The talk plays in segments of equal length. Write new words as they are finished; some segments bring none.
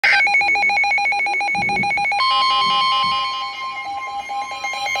The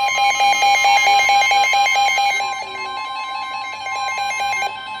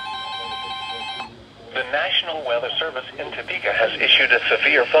National Weather Service in Topeka has issued a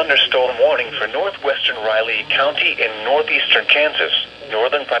severe thunderstorm warning for northwestern Riley County in northeastern Kansas,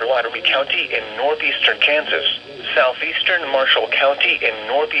 northern Potawatomi County in northeastern Kansas, southeastern Marshall County in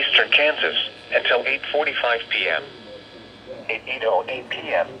northeastern Kansas, until 8:45 p.m. At 8:08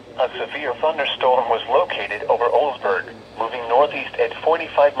 p.m., a severe thunderstorm was located over Oldsburg, moving northeast at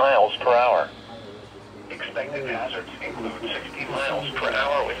 45 miles per hour. Expected hazards include 60 miles per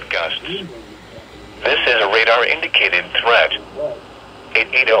hour with gusts. This is a radar-indicated threat. At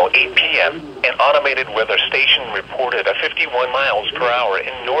 8:08 p.m., an automated weather station reported a 51 miles per hour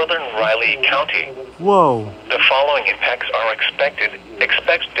in northern Riley County. Whoa. The following impacts are expected.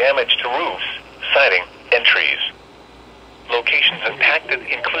 Expect damage to roofs, siding, and trees. Locations impacted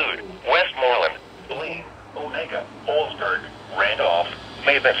include Westmoreland, Blaine, Onega, Oldsburg, Randolph,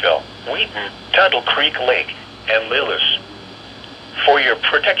 Mabonville, Wheaton, Tuttle Creek Lake, and Lillis. For your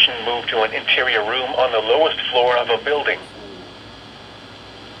protection, move to an interior room on the lowest floor of a building.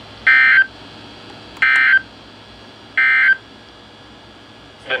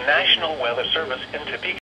 The National Weather Service in Topeka